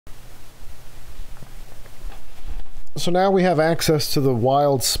So now we have access to the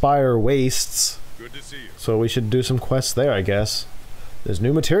Wild Spire Wastes. Good to see you. So we should do some quests there, I guess. There's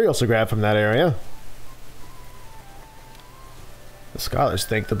new materials to grab from that area. The scholars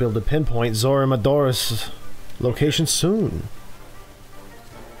think they'll be able to pinpoint Zora Madora's location soon.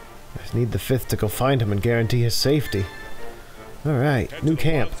 I need the fifth to go find him and guarantee his safety. Alright, new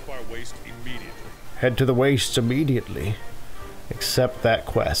camp. Head to the wastes immediately. Accept that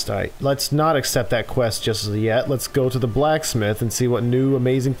quest. Alright, let's not accept that quest just yet. Let's go to the blacksmith and see what new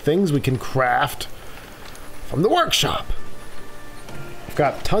amazing things we can craft from the workshop. I've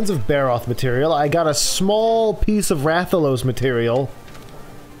got tons of Baroth material. I got a small piece of Rathalos material.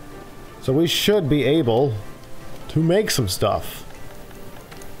 So we should be able to make some stuff.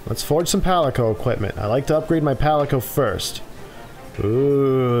 Let's forge some Palico equipment. I like to upgrade my Palico first.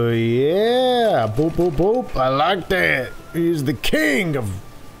 Ooh, yeah! Boop, boop, boop. I like that. He's the king of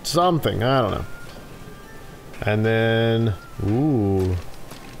something. I don't know. And then... ooh.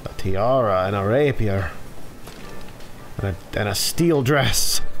 A tiara and a rapier. And a steel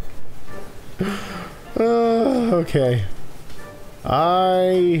dress. Okay.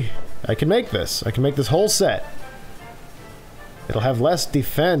 I can make this. I can make this whole set. It'll have less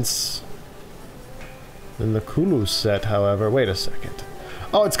defense than the Kulu set, however. Wait a second.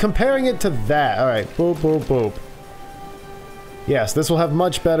 Oh, it's comparing it to that. Alright, boop, boop, boop. Yes, this will have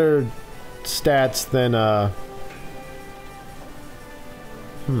much better stats than,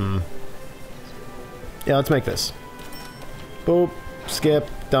 yeah, let's make this. Boop, skip,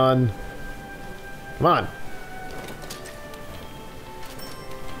 done. Come on.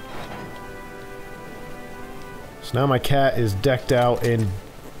 So now my cat is decked out in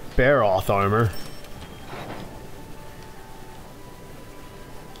Baroth armor.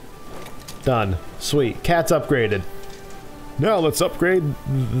 Done. Sweet. Cat's upgraded. Now let's upgrade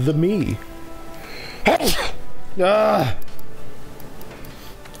the me.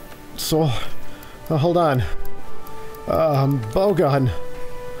 So, hold on. Bowgun.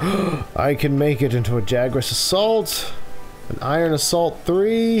 I can make it into a Jagras Assault. An Iron Assault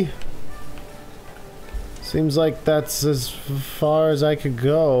 3. Seems like that's as far as I could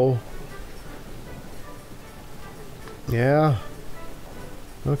go. Yeah.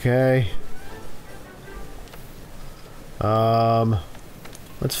 Okay.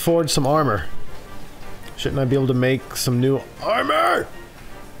 Let's forge some armor. Shouldn't I be able to make some new armor?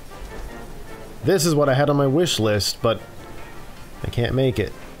 This is what I had on my wish list, but I can't make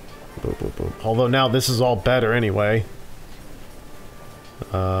it. Boop, boop, boop. Although now this is all better anyway.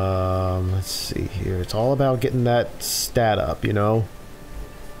 Let's see here. It's all about getting that stat up, you know?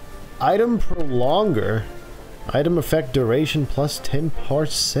 Item Prolonger. Item effect duration plus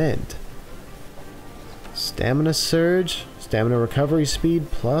 10%. Stamina Surge. Stamina recovery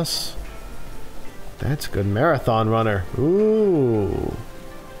speed plus... That's good. Marathon Runner. Ooh.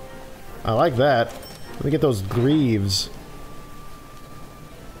 I like that. Let me get those greaves.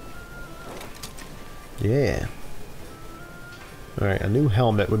 Yeah. Alright, a new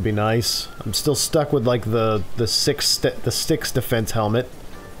helmet would be nice. I'm still stuck with like the six defense helmet.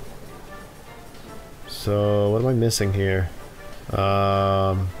 So what am I missing here?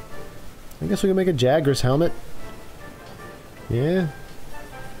 I guess we can make a Jagras helmet. Yeah.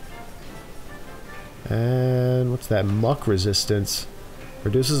 And what's that? Muck resistance.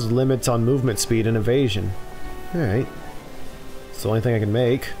 Reduces limits on movement speed and evasion. Alright. It's the only thing I can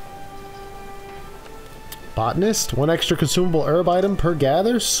make. Botanist? One extra consumable herb item per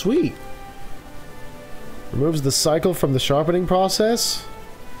gather? Sweet! Removes the cycle from the sharpening process?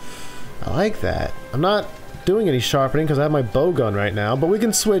 I like that. I'm not doing any sharpening because I have my bowgun right now, but we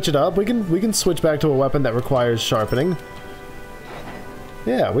can switch it up. We can switch back to a weapon that requires sharpening.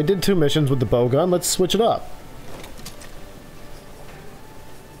 Yeah, we did 2 missions with the bowgun. Let's switch it up.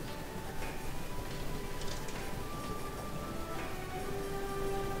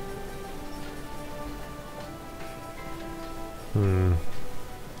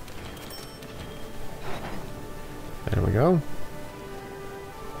 There we go.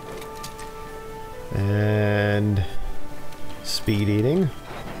 And speed eating.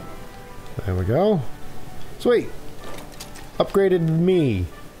 There we go. Sweet. Upgraded me.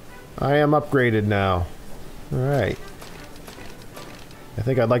 I am upgraded now. Alright. I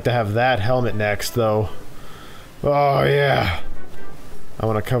think I'd like to have that helmet next, though. Oh, yeah. I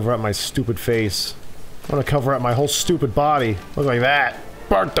want to cover up my stupid face. I want to cover up my whole stupid body. Look like that.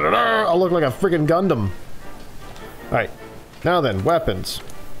 I'll look like a friggin' Gundam. Alright. Now then, weapons.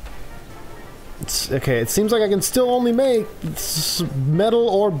 Okay, it seems like I can still only make metal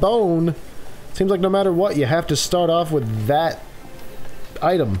or bone. Seems like no matter what, you have to start off with that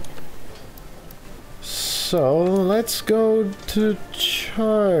item. So, let's go to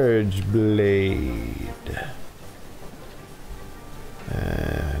Charge Blade.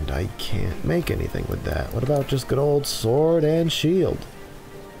 And I can't make anything with that. What about just good old sword and shield?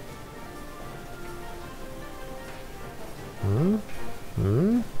 I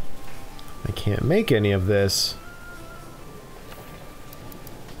can't make any of this.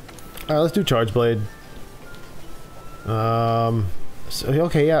 Alright, let's do Charge Blade. So,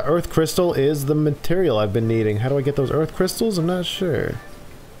 okay, yeah, Earth Crystal is the material I've been needing. How do I get those Earth Crystals? I'm not sure.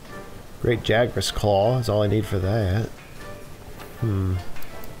 Great Jagras Claw is all I need for that.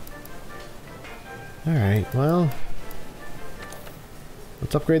 Alright, well...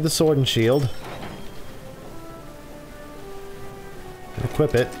 let's upgrade the sword and shield. And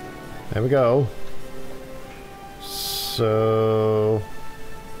equip it. There we go. So...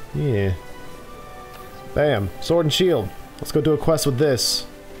 yeah. Bam. Sword and shield. Let's go do a quest with this.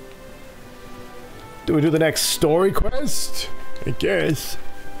 Do we do the next story quest? I guess.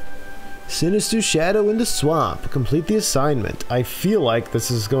 Sinister Shadow in the Swamp. Complete the assignment. I feel like this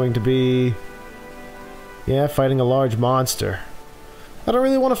is going to be... yeah, fighting a large monster. I don't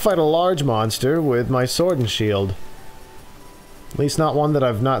really want to fight a large monster with my sword and shield. At least not one that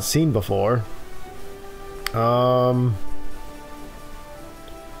I've not seen before.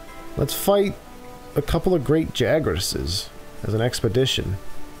 Let's fight a couple of great Jagrases as an expedition.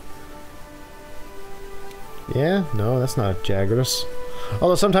 Yeah? No, that's not a Jagras.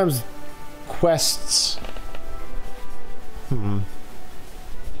 Although sometimes quests... maybe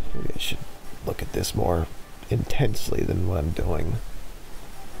I should look at this more intensely than what I'm doing.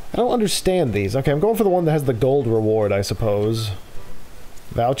 I don't understand these. Okay, I'm going for the one that has the gold reward, I suppose.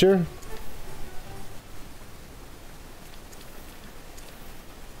 Voucher?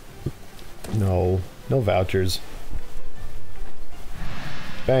 No. No vouchers.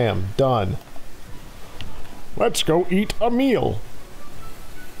 Bam. Done. Let's go eat a meal.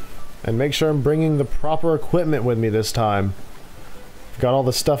 And make sure I'm bringing the proper equipment with me this time. I've got all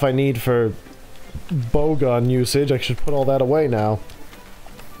the stuff I need for bowgun usage. I should put all that away now.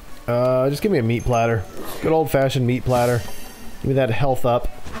 Just give me a meat platter. Good old-fashioned meat platter. Give me that health up.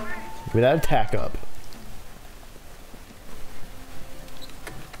 Give me that attack up.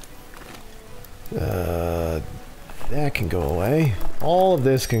 That can go away. All of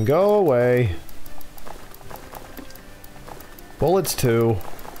this can go away. Bullets too.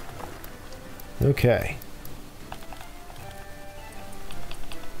 Okay.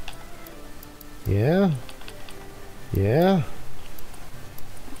 Yeah. Yeah.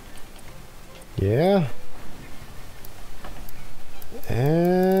 Yeah.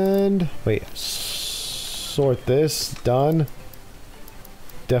 And... wait. Sort this. Done.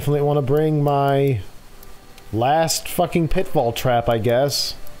 Definitely want to bring my last fucking pitfall trap, I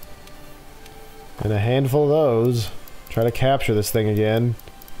guess. And a handful of those. Try to capture this thing again.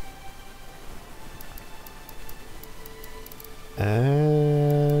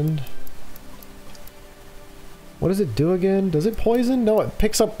 And... what does it do again? Does it poison? No, it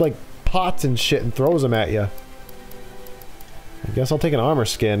picks up, like, pots and shit and throws them at you. I guess I'll take an armor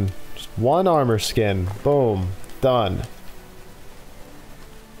skin. Just one armor skin. Boom. Done.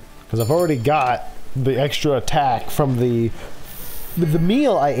 Because I've already got the extra attack from the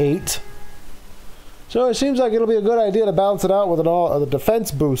meal I ate. So it seems like it'll be a good idea to balance it out with a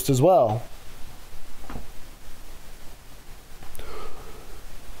defense boost as well.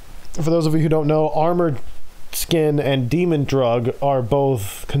 For those of you who don't know, armor skin and demon drug are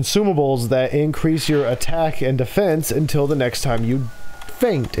both consumables that increase your attack and defense until the next time you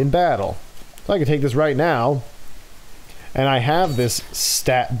faint in battle. So I can take this right now, and I have this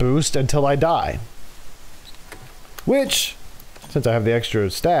stat boost until I die. Which, since I have the extra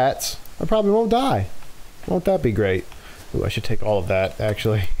stats, I probably won't die. Won't that be great? Ooh, I should take all of that,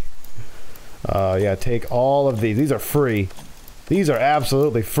 actually. Yeah, take all of these. These are free. These are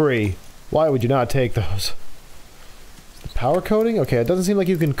absolutely free. Why would you not take those? The power coating? Okay, it doesn't seem like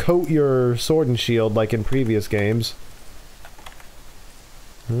you can coat your sword and shield like in previous games.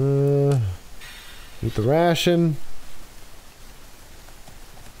 Eat the ration.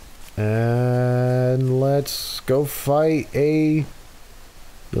 And let's go fight a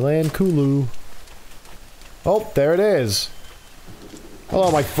Ylan-Kulu. Oh, there it is. Hello,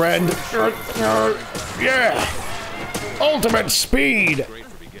 my friend. Yeah! Ultimate speed!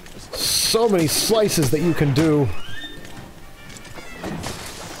 So many slices that you can do.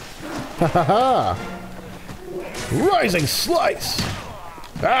 Ha ha ha! Rising slice!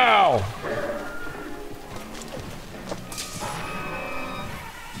 Ow!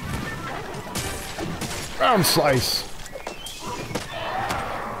 Round slice!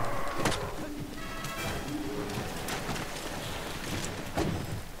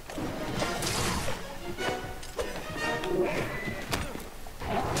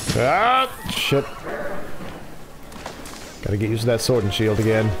 Ah! Shit. Gotta get used to that sword and shield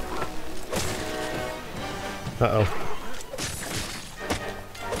again. Uh-oh.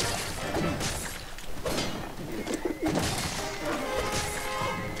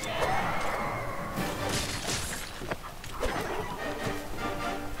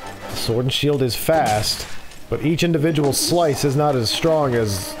 The sword and shield is fast, but each individual slice is not as strong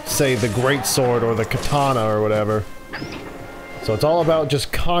as, say, the great sword or the katana or whatever. So it's all about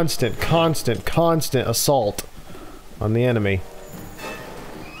just constant assault on the enemy.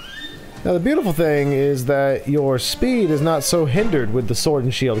 Now the beautiful thing is that your speed is not so hindered with the sword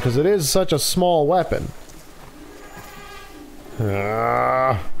and shield, because it is such a small weapon.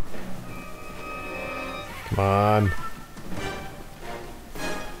 Ah. Come on.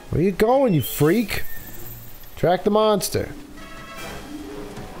 Where you going, you freak? Track the monster.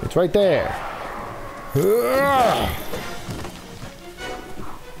 It's right there. Ah.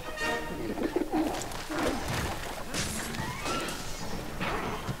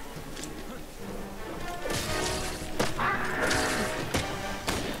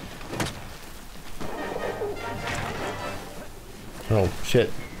 Oh, shit.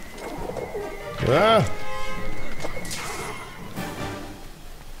 Ah!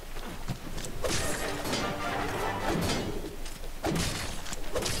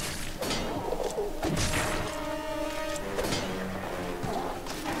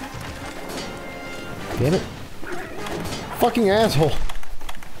 Damn it. Fucking asshole.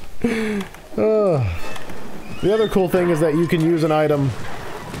 The other cool thing is that you can use an item...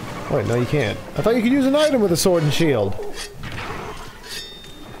 Wait, no you can't. I thought you could use an item with a sword and shield.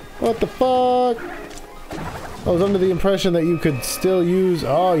 What the fuck? I was under the impression that you could still use...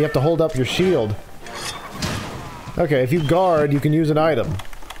 Oh, you have to hold up your shield. Okay, if you guard, you can use an item.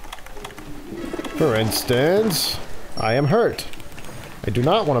 For instance, I am hurt. I do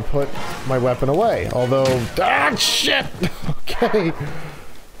not want to put my weapon away, although... Ah, shit! Okay.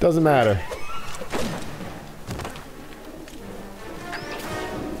 Doesn't matter.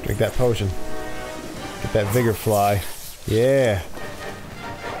 Drink that potion. Get that vigor fly. Yeah.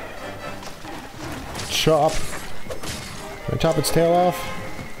 Chop. Can I chop its tail off?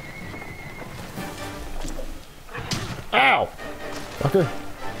 Ow! Fucker.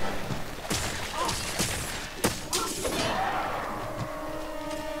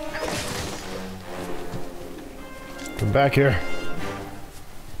 Come back here.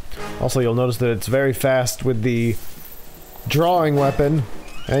 Also, you'll notice that it's very fast with the drawing weapon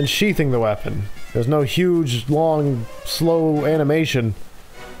and sheathing the weapon. There's no huge, long, slow animation.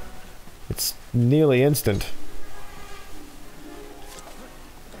 It's nearly instant.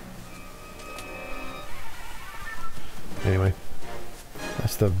 Anyway,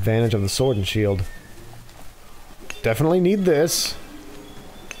 that's the advantage of the sword and shield. Definitely need this.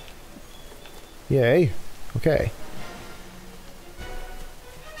 Yay. Okay.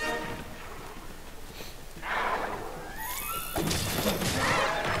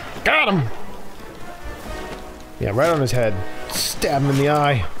 Got him! Yeah, right on his head. Stab him in the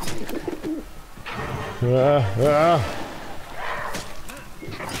eye.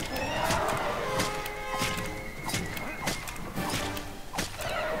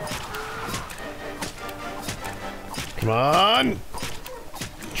 Come on!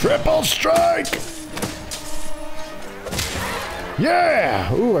 Triple strike!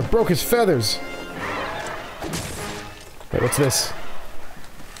 Yeah! Ooh, I broke his feathers. Wait, what's this?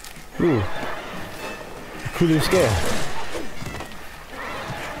 Ooh. Cooler scale.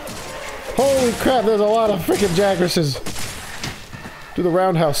 Holy crap, there's a lot of freaking Jagresses. Do the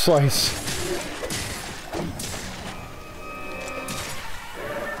roundhouse slice.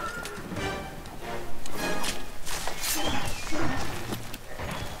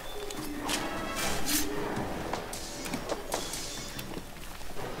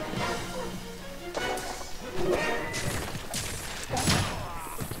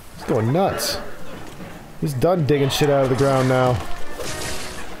 He's going nuts. He's done digging shit out of the ground now.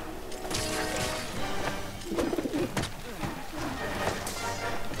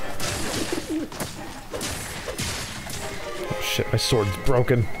 Oh shit, my sword's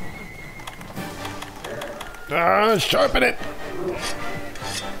broken. Ah, sharpen it!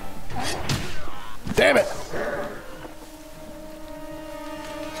 Damn it!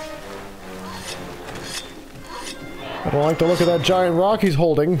 I don't like the look of that giant rock he's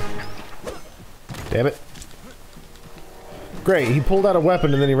holding. Damn it. Great, he pulled out a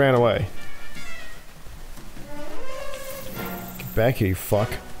weapon and then he ran away. Get back here, you fuck.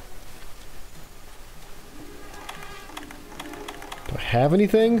 Do I have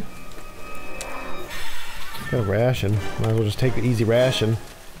anything? Got a ration. Might as well just take the easy ration.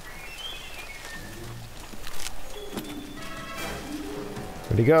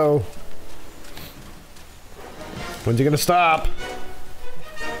 Where'd he go? When's he gonna stop?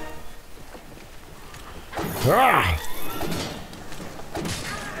 Ah!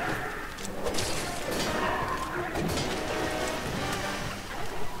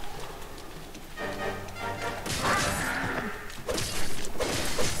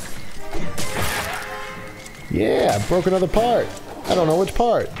 Yeah, broke another part. I don't know which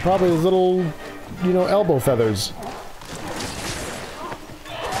part. Probably his little, you know, elbow feathers.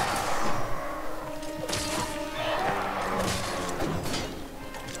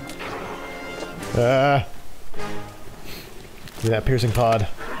 Give me that piercing pod.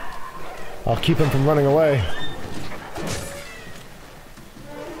 I'll keep him from running away.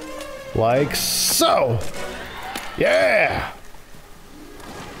 Like so! Yeah!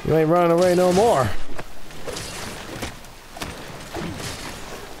 You ain't running away no more.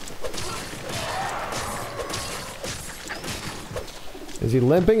 Is he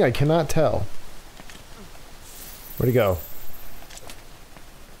limping? I cannot tell. Where'd he go?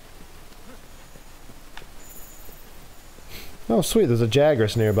 Oh, sweet, there's a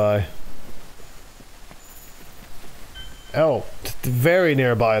Jagras nearby. Oh, very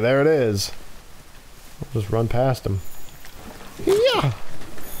nearby, there it is. I'll just run past him. Yeah!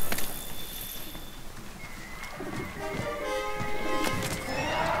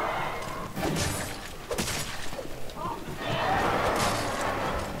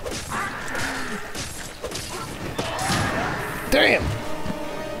 Damn!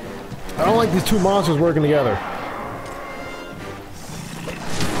 I don't like these two monsters working together.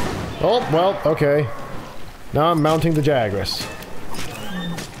 Oh, well, okay. Now I'm mounting the Jagras.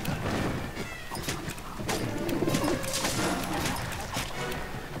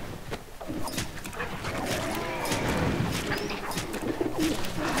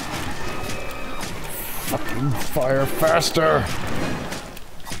 Fucking fire faster!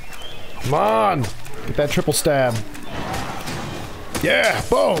 Come on! Get that triple stab. Yeah!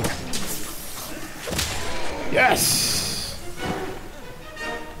 Boom! Yes!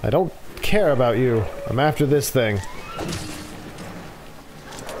 I don't care about you. I'm after this thing.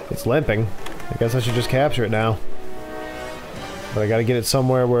 It's limping. I guess I should just capture it now. But I gotta get it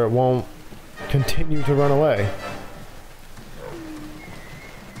somewhere where it won't continue to run away.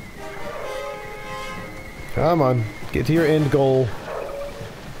 Come on, get to your end goal.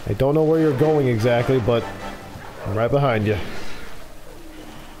 I don't know where you're going exactly, but I'm right behind you.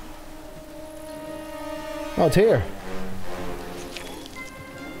 Oh, it's here.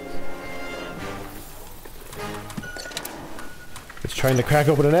 It's trying to crack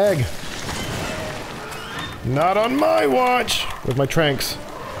open an egg. Not on my watch! With my tranks.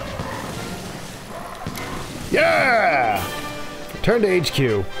 Yeah! Return to HQ.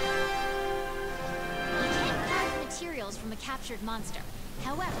 You can't carve materials from a captured monster.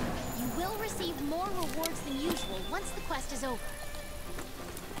 However, you will receive more rewards than usual once the quest is over.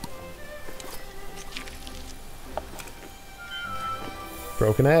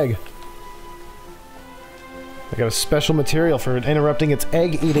 Broken egg. I got a special material for interrupting its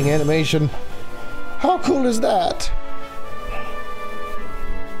egg-eating animation. How cool is that?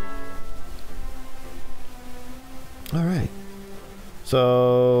 Alright.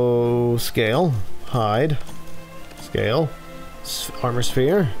 So... scale. Hide. Scale. Armor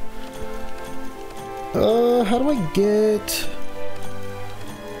sphere. How do I get...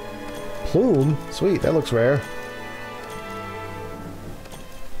 plume? Sweet, that looks rare.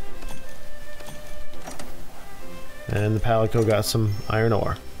 And the Palico got some iron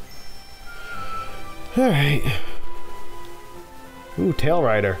ore. Alright. Ooh, Tail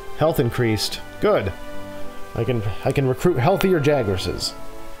Rider. Health increased. Good. I can recruit healthier Jagrases.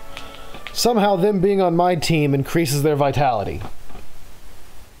 Somehow them being on my team increases their vitality.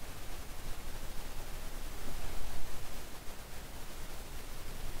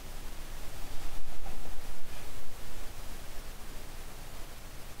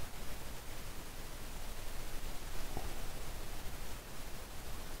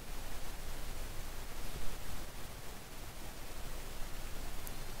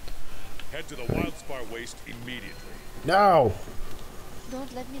 Head to the Wildspire Waste immediately. No!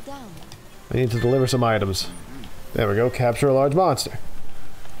 Don't let me down. I need to deliver some items. There we go, capture a large monster.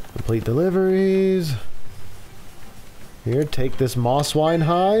 Complete deliveries. Here, take this Mosswine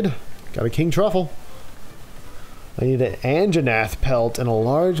hide. Got a King Truffle. I need an Anjanath pelt and a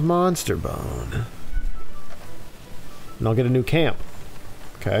large monster bone. And I'll get a new camp.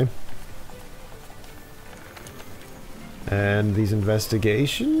 Okay. And these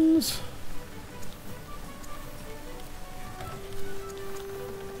investigations.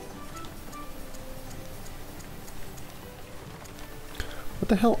 What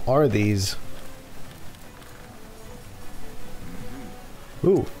the hell are these?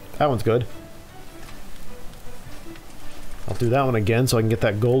 Ooh, that one's good. I'll do that one again so I can get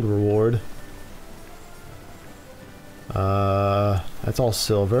that gold reward. That's all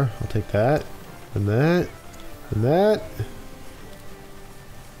silver. I'll take that. And that. And that.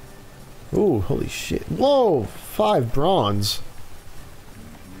 Ooh, holy shit. Whoa! 5 bronze.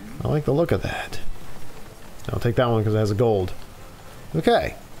 I like the look of that. I'll take that one because it has a gold.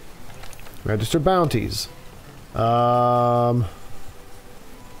 Okay. Register bounties.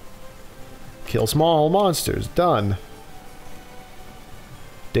 Kill small monsters. Done.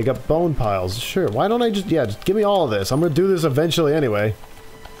 Dig up bone piles. Sure. Why don't I just... Yeah, just give me all of this. I'm going to do this eventually anyway.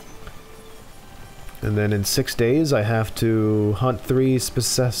 And then in 6 days, I have to hunt 3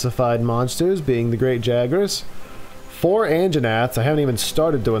 specified monsters, being the Great Jagras. 4 Anjanaths. I haven't even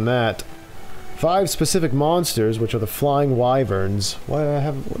started doing that. 5 specific monsters, which are the Flying Wyverns. Do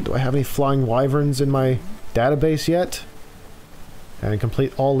I have any Flying Wyverns in my database yet? And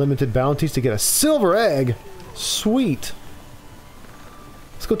complete all limited bounties to get a silver egg. Sweet.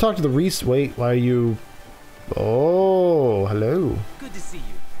 Let's go talk to the Reese. Wait, why are you... Oh, hello. Good to see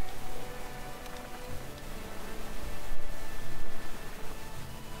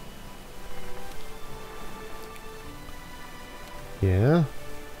you. Yeah?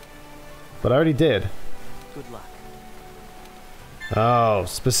 But I already did. Good luck. Oh,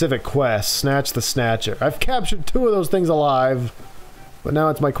 specific quest. Snatch the Snatcher. I've captured 2 of those things alive, but now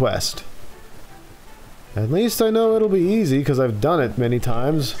it's my quest. At least I know it'll be easy, because I've done it many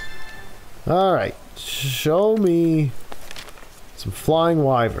times. Alright. Show me some Flying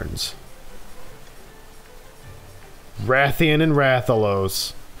Wyverns. Rathian and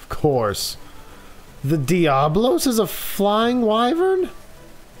Rathalos. Of course. The Diablos is a Flying Wyvern?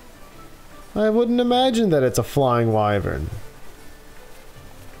 I wouldn't imagine that it's a Flying Wyvern.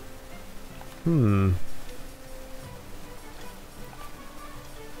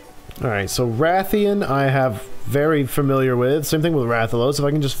 Alright, so Rathian I have very familiar with. Same thing with Rathalos. If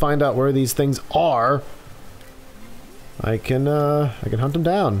I can just find out where these things are, I can hunt them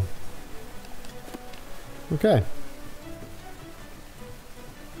down. Okay.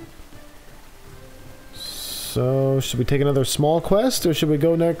 So, should we take another small quest, or should we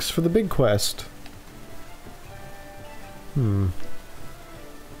go next for the big quest? Let's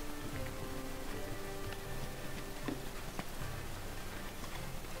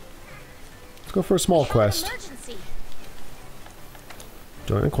go for a small quest. Emergency.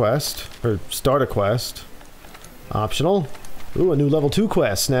 Join a quest, or start a quest. Optional. Ooh, a new level 2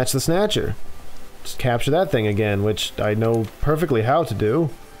 quest, Snatch the Snatcher. Just capture that thing again, which I know perfectly how to do.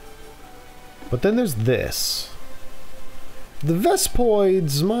 But then there's this. The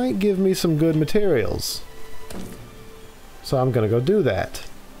Vespoids might give me some good materials. So I'm gonna go do that.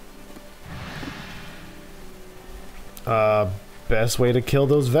 Best way to kill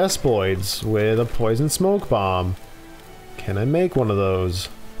those Vespoids with a poison smoke bomb. Can I make one of those?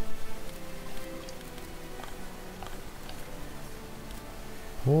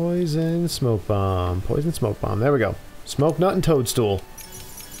 Poison smoke bomb. Poison smoke bomb. There we go. Smoke nut and toadstool.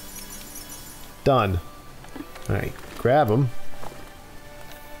 Done. Alright, grab them.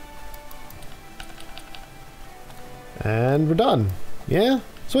 And we're done. Yeah?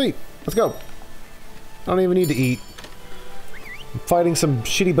 Sweet. Let's go. I don't even need to eat. I'm fighting some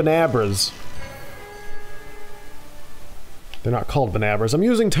shitty Banabras. They're not called Banabras. I'm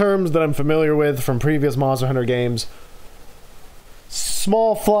using terms that I'm familiar with from previous Monster Hunter games.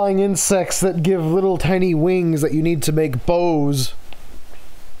 Small flying insects that give little tiny wings that you need to make bows.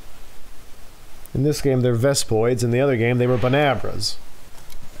 In this game, they're Vespoids. In the other game, they were Banabras.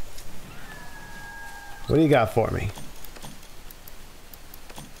 What do you got for me?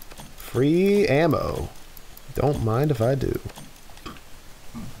 Free ammo. Don't mind if I do.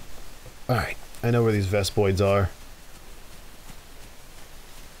 Alright, I know where these Vespoids are.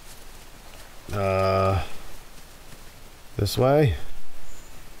 This way?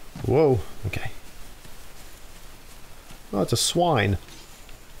 Whoa, okay. Oh, it's a swine.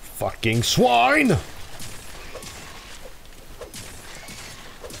 Fucking swine!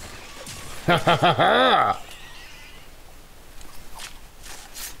 Ha ha ha ha!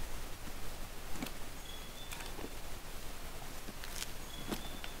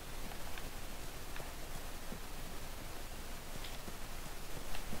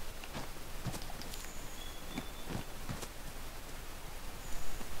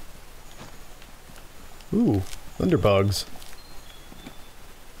 Ooh, thunderbugs.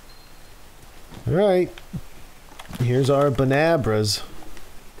 Alright. Here's our Banabras.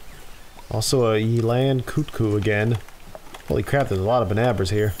 Also a Yelan Kutku again. Holy crap, there's a lot of Banabras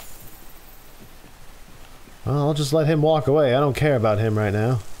here. Well, I'll just let him walk away. I don't care about him right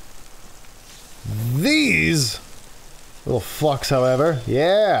now. These little fucks, however,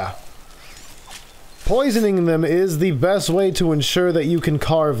 yeah. Poisoning them is the best way to ensure that you can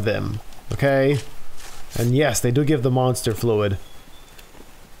carve them. Okay? And yes, they do give the monster fluid.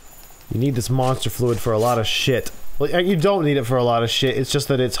 You need this monster fluid for a lot of shit. Well, you don't need it for a lot of shit, it's just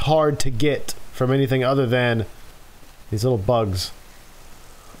that it's hard to get from anything other than these little bugs.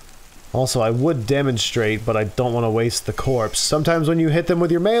 Also, I would demonstrate, but I don't want to waste the corpse. Sometimes when you hit them with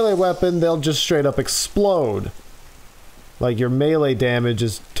your melee weapon, they'll just straight up explode. Like your melee damage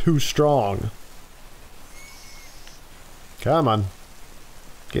is too strong. Come on.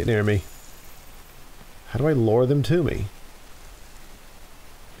 Get near me. How do I lure them to me?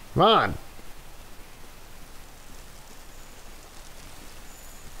 Come on!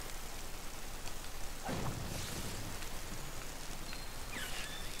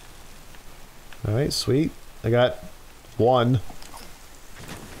 Alright, sweet. I got one.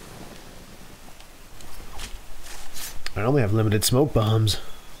 I only have limited smoke bombs.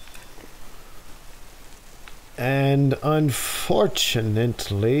 And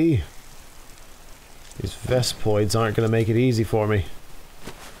unfortunately, these Vespoids aren't going to make it easy for me.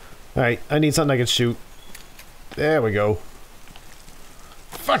 Alright, I need something I can shoot. There we go.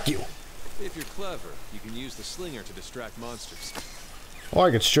 Fuck you! If you're clever, you can use the slinger to distract monsters. Or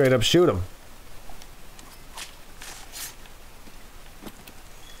I could straight up shoot them.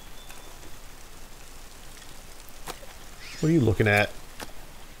 What are you looking at?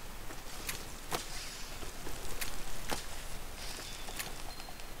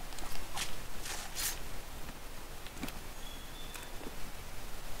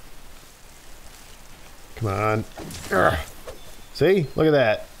 Come on. Urgh. See? Look at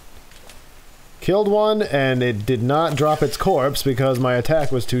that. Killed one, and it did not drop its corpse because my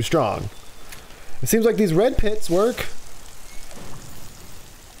attack was too strong. It seems like these red pits work.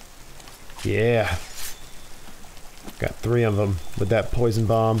 Yeah. Got 3 of them with that poison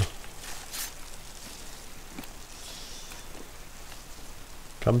bomb.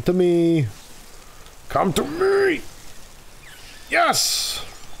 Come to me. Come to me! Yes!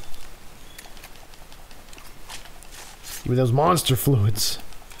 Give me those monster fluids.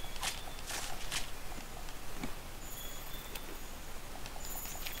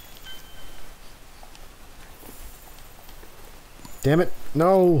 Damn it.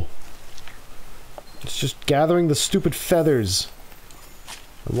 No! It's just gathering the stupid feathers.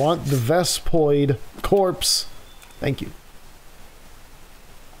 I want the Vespoid corpse. Thank you.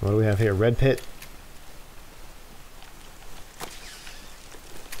 What do we have here? Red pit.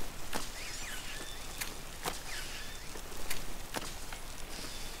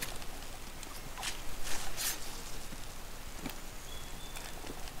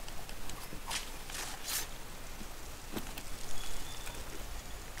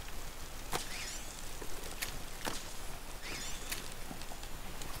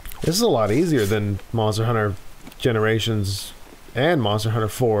 This is a lot easier than Monster Hunter Generations and Monster Hunter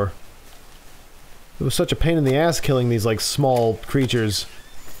 4. It was such a pain in the ass killing these, like, small creatures.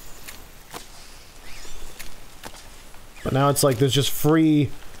 But now it's like there's just free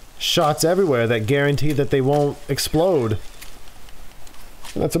shots everywhere that guarantee that they won't explode.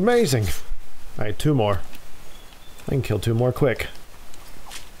 And that's amazing. Alright, 2 more. I can kill 2 more quick.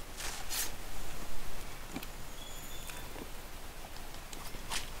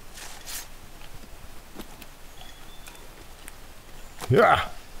 Yeah.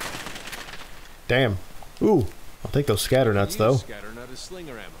 Damn. Ooh. I'll take those scatter nuts though. Scatter nut is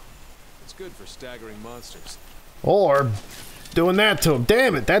slinger ammo. It's good for staggering monsters. Or doing that to him.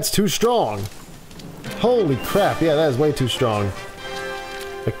 Damn it, that's too strong. Holy crap. Yeah, that is way too strong.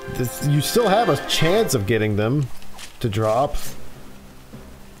 Like, you still have a chance of getting them to drop.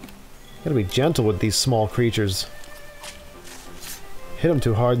 Gotta be gentle with these small creatures. Hit them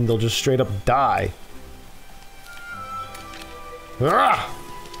too hard and they'll just straight up die. Ah!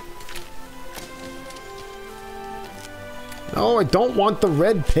 No, I don't want the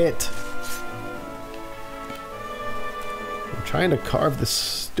red pit. I'm trying to carve this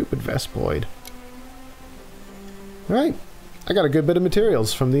stupid Vespoid. Alright, I got a good bit of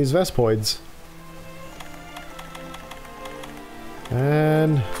materials from these Vespoids.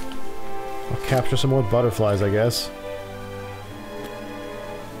 And I'll capture some more butterflies, I guess.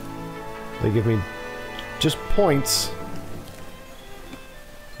 They give me just points.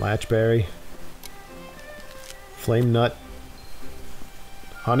 Latchberry. Flame nut.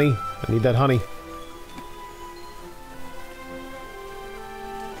 Honey. I need that honey.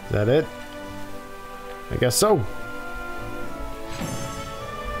 Is that it? I guess so.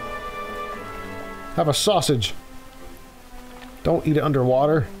 Have a sausage. Don't eat it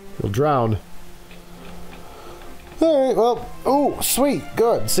underwater. You'll drown. Alright, well... Oh, sweet.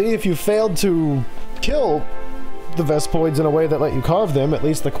 Good. See, if you failed to kill the Vespoids in a way that let you carve them, at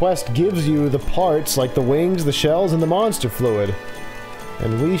least the quest gives you the parts like the wings, the shells, and the monster fluid.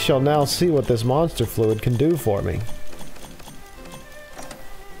 And we shall now see what this monster fluid can do for me.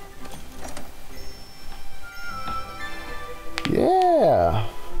 Yeah!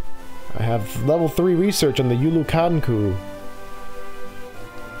 I have level 3 research on the Yulukanku.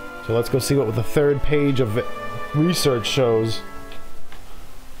 So let's go see what the third page of research shows.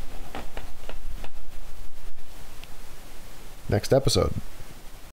 Next episode.